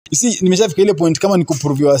You see, nimeshafika ile point kama ni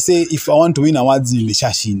kuprove say if I want to win awards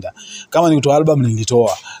nilishashinda. Kama ni kutoa album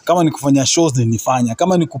nilitoa. Kama ni kufanya shows nilifanya.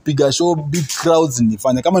 Kama ni kupiga show big crowds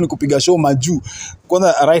nilifanya. Kama ni kupiga show majuu.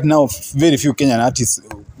 Kwanza right now very few Kenyan artists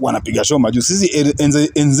wanapiga show majuu. Sisi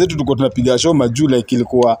enzetu tuko tunapiga show majuu like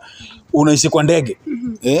ilikuwa unaishi kwa ndege.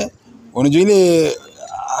 Unajua ile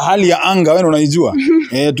hali ya anga wewe unaijua.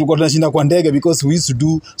 Tuko tunashinda kwa ndege because we used to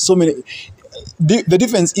do so many. The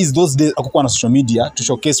difference is those days akukuwa na social media to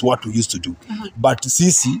showcase what we used to do. But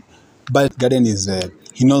Sisi, but Garden is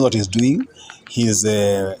he knows what he's doing.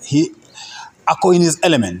 He ako in his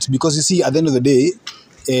element because you see at the end of the day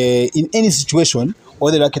in any situation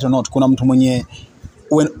whether like it or not kuna mtu mwenye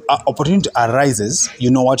when opportunity arises you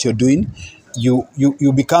know what you're doing.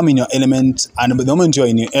 You become in your element, and the moment you're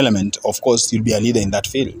in your element, of course, you'll be a leader in that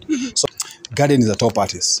field. So, Garden is a top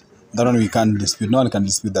artist. That one we can't dispute. No one can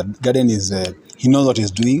dispute that. Garden is he knows what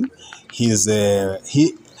he's doing. He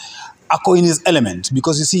ako in his element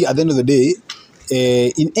because you see at the end of the day,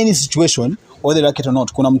 in any situation, whether like it or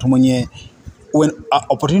not, kuna mtu mwenye when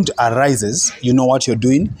opportunity arises, you know what you're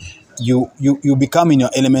doing. You become in your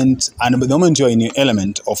element, and the moment you're in your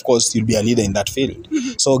element, of course, you'll be a leader in that field.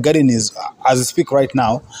 So Garden is, as we speak right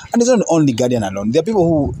now, and it's not only Guardian alone. There are people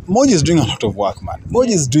who, Moji is doing a lot of work, man.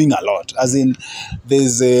 Moji is doing a lot, as in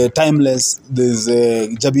there's Timeless, there's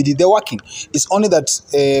Jabidi, they're working. It's only that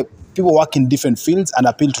people work in different fields and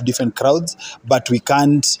appeal to different crowds, but we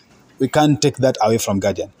can't take that away from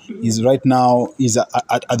Guardian. He's right now, he's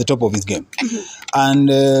at the top of his game. And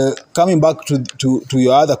coming back to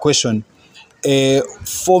your other question,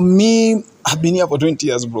 for me, I've been here for 20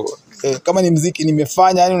 years, bro. Kama ni muziki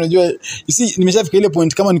nimefanya, yani unajua, you see, nimeshafika ile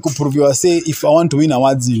point kama ni kuprove say if I want to win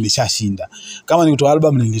awards nilishashinda. Kama ni kutoa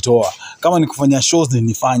album nilitoa. Kama ni kufanya shows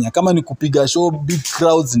nilifanya. Kama ni kupiga show big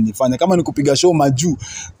crowds nilifanya. Kama ni kupiga show majuu.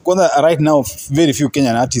 Kwanza right now very few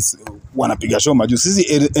Kenyan artists wanapiga show majuu.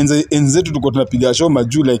 Sisi enzetu tuko tunapiga show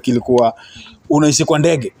majuu like ilikuwa unaishi kwa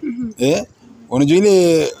ndege. Unajua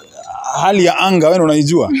ile hali ya anga wewe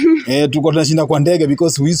unaijua. Tuko tunashinda kwa ndege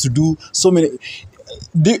because we used to do so many.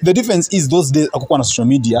 The difference is those days akukuwa na social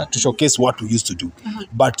media to showcase what we used to do.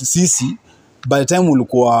 But Sisi, by the time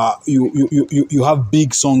ulikuwa you have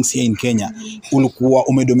big songs here in Kenya, ulikuwa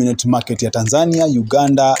umedominate market ya Tanzania,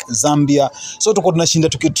 Uganda, Zambia. So tuko tunashinda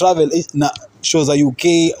tukitravel na shows za UK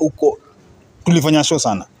huko tulifanya show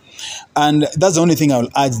sana. And that's the only thing I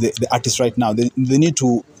will urge the artists right now. They need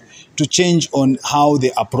to change on how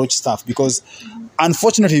they approach stuff, because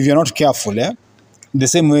unfortunately if you're not careful, the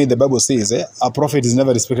same way the Bible says, a prophet is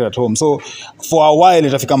never respected at home. So for a while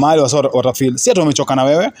itafika mahali watafeel si ati wamechoka na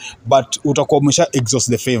wewe, but utakuwa umesha exhaust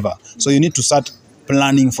the favor. So you need to start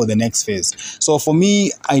planning for the next phase. So for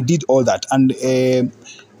me, I did all that, and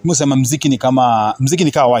musema mziki ni kama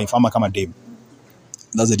wife ama kama dame.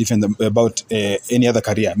 That's the difference about any other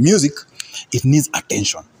career. Music, it needs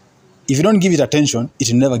attention. If you don't give it attention, it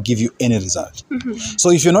will never give you any result.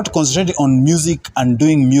 So if you're not concentrating on music and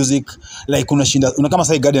doing music, like unakama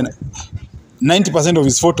say Guardian, 90% of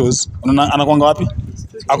his photos, anakuanga wapi?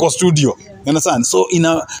 Ako studio. You understand? So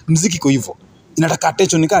muziki iko hivyo. Inataka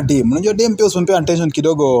attention nika dem. Unajua dem pia usimpea attention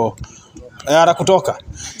kidogo kutoka.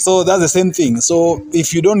 So that's the same thing. So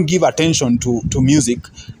if you don't give attention to music,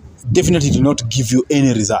 definitely it will not give you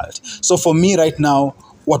any result. So for me right now,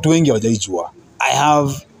 watu wengi hawajaijua. I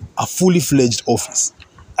have a fully fledged office.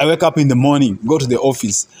 I wake up in the morning, go to the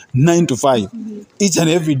office 9 to 5 each and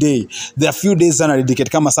every day. There are few days sana dedicate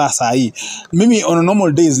kama saa hii. Mimi on a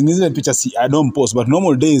normal days nizile pictures I don't post, but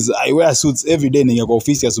normal days I wear suits every day ningia kwa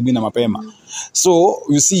office asubuhi na mapema. So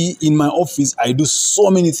you see, in my office I do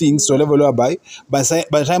so many things to a level whereby by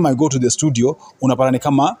the time I go to the studio unapata ni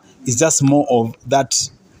kama it's just more of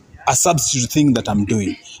that, a substitute thing that I'm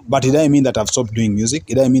doing. But it doesn't mean that I've stopped doing music.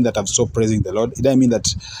 It doesn't mean that I've stopped praising the Lord. It doesn't mean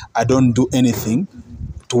that I don't do anything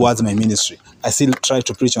towards my ministry. I still try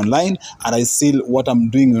to preach online, and I still, what I'm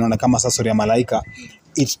doing, kama sasori ya Malaika,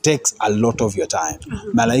 it takes a lot of your time.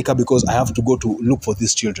 Malaika, because I have to go to look for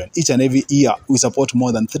these children. Each and every year, we support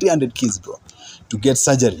more than 300 kids, bro, to get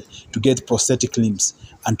surgery, to get prosthetic limbs,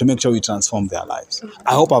 and to make sure we transform their lives.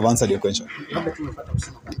 I hope I've answered your question.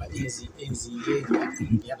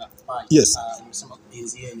 Yes.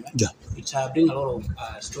 Yeah. It bring a lot of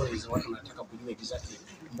stories watu wanataka kujua exactly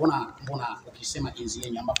mbona ukisema enzi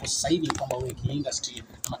yenyu ambapo sasa hivi kwamba wewe kiindustry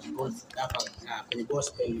kama hapa kwenye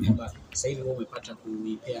gospel kwamba sasa hivi wewe umepata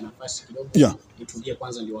kuipea nafasi kidogo. Nitujie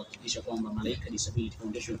kwanza ndio kuhakikisha kwamba Malaika Disability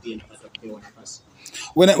Foundation pia inapata kupewa nafasi.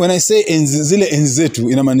 When I say zile enzi zetu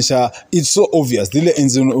inamaanisha it's so obvious. Zile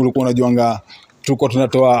enzi ulikuwa unajuanga tulikuwa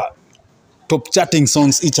tunatoa top charting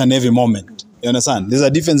songs each and every moment. You understand? There's a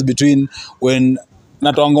difference between when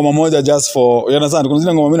natoa ngoma moja just for, you understand, kuna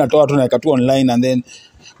zile ngoma mimi natoa tu naeka tu online and then,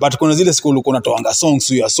 but kuna zile siku ulikuwa unatoanga songs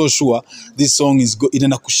so you are so sure this song is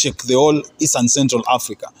itaenda kushake the whole East and Central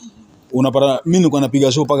Africa. Unapata mimi nilikuwa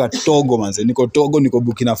napiga show paka Togo manze, niko Togo, niko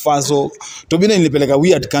Burkina Faso, Tobina nilipeleka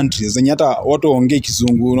weird countries zenye hata watu waongee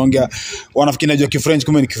Kizungu, unaongea wanafikiri najua Kifrench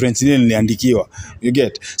kumbe ni Kifrench ile niliandikiwa, you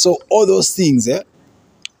get. So all those things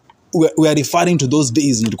we are referring to those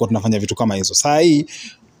days nilikuwa tunafanya vitu kama hizo. Saa hii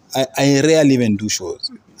I rarely even do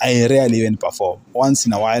shows. I rarely even perform. Once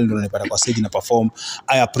in a while ndo nipata kwa stage na perform.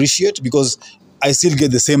 I appreciate because I still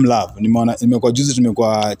get the same love. Nimekuwa juzi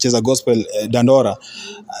tumekuwa cheza gospel Dandora.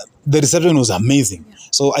 The reception was amazing.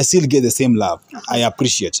 So I still get the same love. I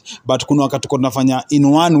appreciate. But kuna wakati tuko tunafanya in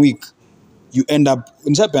 1 week you end up,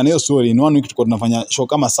 nishapeana hiyo story, in 1 week tuko tunafanya show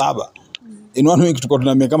kama 7. In 1 week tuko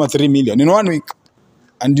tunamake kama 3 million. In 1 week.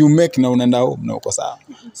 And you make na unaenda home na uko sawa.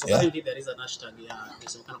 So currently there is an hashtag ya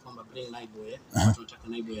inasemekana kwamba bring Naiboy, tunataka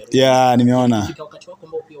Naiboy. Yeah, nimeona. Fika wakati wako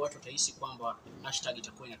ambao pia watu watahisi kwamba hashtag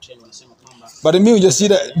itakuwa ina trend, wanasema kwamba but me just see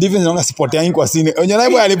the difference naona sipotea ingi kwa sini. Onye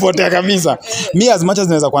Naiboy alipotea kabisa. Me as much as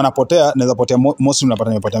naweza kuwa napotea, naweza potea mostly unapata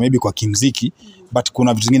nimepotea maybe kwa kimziki, but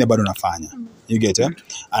kuna vitu vingine bado nafanya. You get it?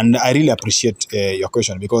 And I really appreciate your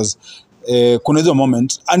question because kuna hizo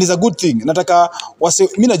moment and it's a good thing. Nataka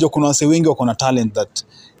mimi najua kuna wase wengi wako na talent that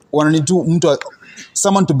wananitu mtu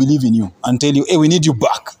someone to believe in you and tell you hey we need you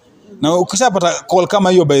back. Na ukishapata call kama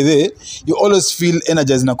hiyo by the way, you always feel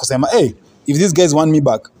energized na kusema hey if these guys want me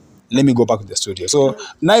back let me go back to the studio. So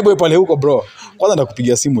Naiboy pale huko bro, kwanza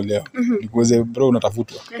ndakupigia simu leo because bro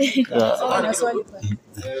unatafutwa. Tuko na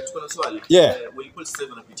swali. Yeah. Walikuwa sasa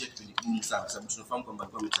wanapitia kitu kigumu sana sababu tunafahamu kwamba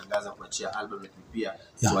alikuwa ametangaza kuachia album lakini pia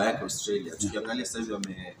tour yake Australia. Tukiangalia sasa hivi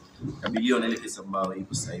wamekabiliwa na ile kesi ambayo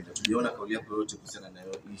ipo sasa hivi. Tuliona kauli yako yote kuhusiana na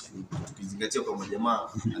hiyo issue. Tukizingatia kwamba jamaa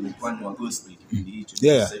amekuwa ni wa gospel kipindi hicho.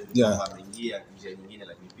 Sasa hivi ameingia njia nyingine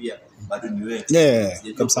lakini pia bado ni wewe.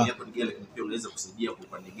 Kabisa. Lakini pia unaweza kusaidia kwa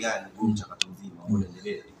upande gani kwa mchakato mzima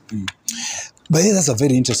unaendelea. But that's a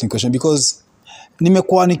very interesting question because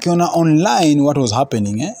nimekuwa nikiona online what was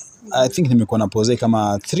happening I think nimekuwa na pose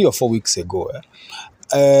kama 3 or 4 weeks ago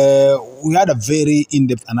we had a very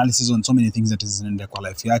in-depth analysis on so many things that is in the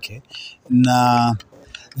life yake na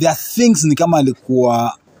there are things ni kama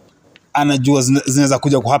alikuwa anajua zinaweza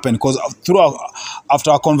kuja ku happen because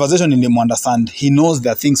after our conversation nilimunderstand he knows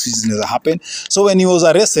there are things which zinaweza happen. So when he was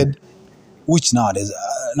arrested, which nowadays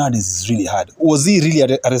is really hard, was he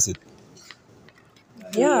really arrested?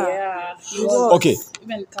 Yeah. Okay.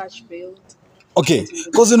 Even cash bail. Okay,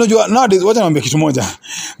 because unajua nowadays wacha niambie kitu moja.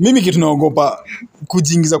 Mimi kitu naogopa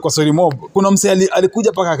kujiingiza kwa story mob. Kuna msee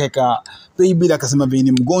alikuja paka akaeka pay bill akasema bei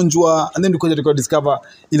ni mgonjwa and then tukaja discover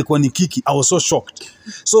ilikuwa ni kiki. I was so shocked.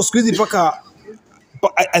 So squeeze paka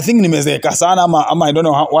I think nimezeeka sana ama I don't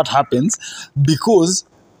know what happens because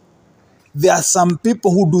there are some people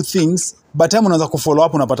who do things but time unaanza kufollow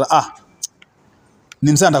up unapata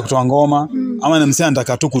ni msee anataka kutoa ngoma ama ni msee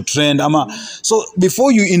anataka tu kutrend ama so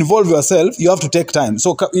before you involve yourself you have to take time.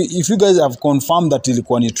 So if you guys have confirmed that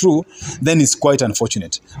ilikuwa ni true then it's quite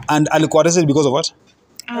unfortunate. And alikuwa arrested because of what?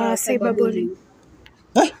 Cyberbullying.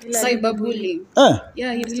 Cyberbullying.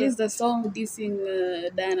 Yeah, he released a song dissing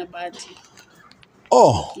Diana Bati.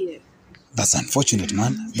 Oh. Yeah. That's unfortunate,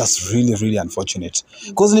 man. That's really, really unfortunate.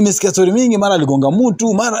 Because nimesikia story mingi mara aligonga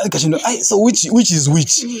mtu, mara nikashindwa, so which is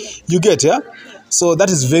which? You get, yeah? So that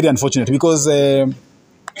is very unfortunate because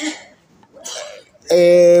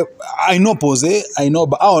I know pose, I know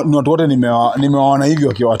but not wote nimewaona hivi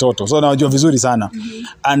wakiwa watoto. So nawajua vizuri sana.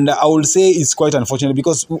 And I will say it's quite unfortunate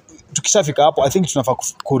because tukishafika hapo I think tunafaa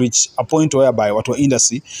ku reach a point whereby watu wa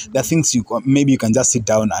industry there are things maybe you can just sit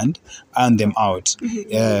down and earn them out.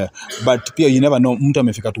 But pia you never know mtu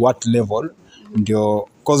amefika to what level ndio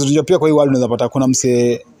cause unajua pia kwa hii world unaweza pata kuna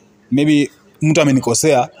mse maybe mtu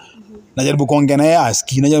amenikosea najaribu kuongea naye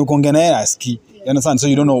aski. You understand? So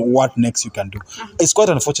you don't know what next you can do. It's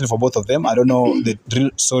quite unfortunate for both of them. I don't know the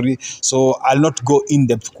real story. So I'll not go in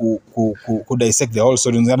depth ku dissect the whole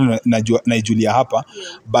story. Naijulia hapa.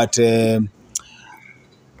 But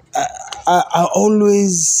I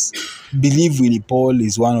always believe Willy Paul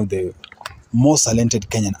is one of the most talented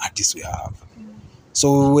Kenyan artists we have.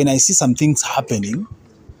 So when I see some things happening,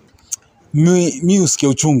 mi usikia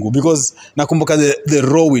uchungu because nakumbuka the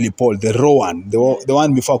raw Willy Paul, the raw one, the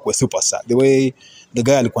one before kwa superstar, the way the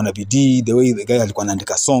guy alikuwa na bidii, the way the guy alikuwa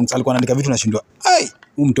anaandika songs, alikuwa anaandika vitu nashindwa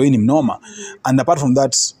mtu ni mnoma. And apart from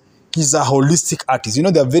that he's a holistic artist. You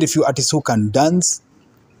know there are very few artists who can dance,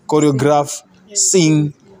 choreograph,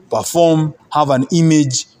 sing, perform, have an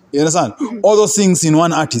image, You understand? All those things in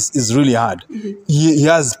one artist is really hard. He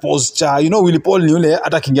has posture. You know, Willy Paul ni ule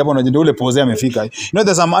hata kingia hapa unajua ule pose amefika. You know,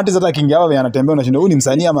 there's some artists hata kingia hapa anatembea unashinda huyu ni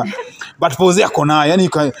msanii ama, but pose akona, yani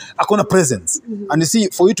akona presence. And you see,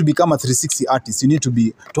 for you to become a 360 artist, you need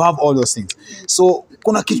to have all those things. So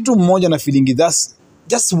kuna kitu mmoja na feeling that's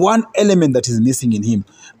just one element that is missing in him,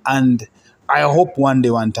 and I hope one day,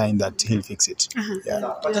 one time that he'll fix it. Yeah.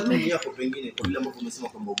 Pata tu yako pengine kwa vile ambavyo umesema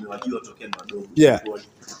kwamba umewajua tokea wadogo. Yeah.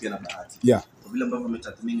 Pia na bahati. Yeah. Kwa vile ambavyo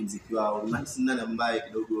umetathmini muziki wao, unahisi nani ambaye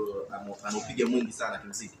kidogo anaupiga mwingi sana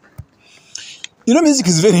kimuziki? You know, music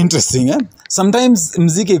is very interesting, eh? Sometimes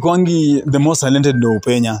muziki kwangi the most talented ndo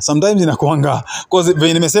upenya. Sometimes inakuanga, because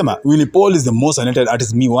when nimesema Willy Paul is the most talented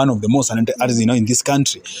artist, me one of the most talented artists, you know, in this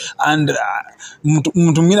country. And mtu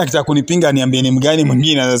mwingine akitaka kunipinga niambie ni mgani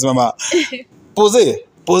mwingine, anasema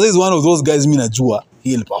Pose is one of those guys mimi najua.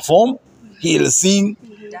 He'll perform, he'll sing,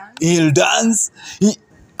 he'll dance.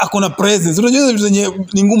 Akona presence. Unajua vitu zenye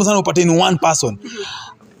ni ngumu sana upate in one person.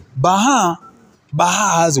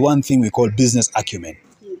 Baha has one thing we call business acumen.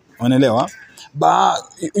 Unaelewa? But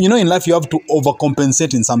you know, in life you have to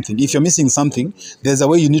overcompensate in something. If you're missing something, there's a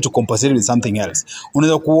way you need to compensate with something else.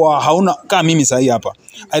 Unaweza kuwa hauna kama mimi sahi hapa.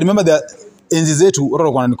 I remember that enzi zetu watu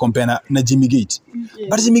walikuwa wananicompare na Jimmy Gate.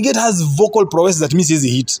 But Jimmy Gate has vocal prowess that means he's a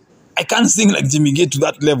hit. I can't sing like Jimmy Gate to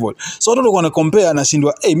that level. So watu walikuwa wanacompare na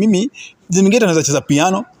shindwa, mimi Jimmy Gate anaweza cheza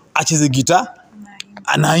piano, acheze guitar,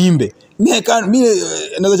 anaimbe. Mimi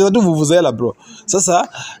naweza cheza tu vuvuzela bro. Sasa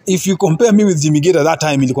if you compare me with Jimmy Gate at that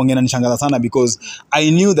time, ilikuwa inanishangaza sana because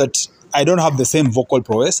I knew that I don't have the same vocal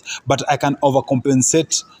prowess, but I can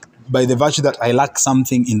overcompensate by the virtue that I lack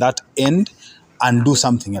something in that end and do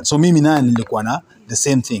something else. So mimi naye nilikuwa na the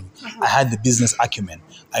same thing. I had the business acumen.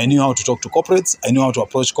 I knew how to talk to corporates, I knew how to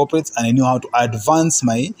approach corporates, and I knew how to advance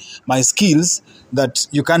my skills that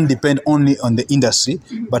you can't depend only on the industry,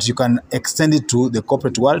 but you can extend it to the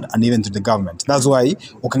corporate world and even to the government. That's why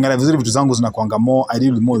ukiangalia vizuri vitu zangu zinakuanga more, I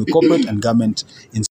deal more with corporate and government in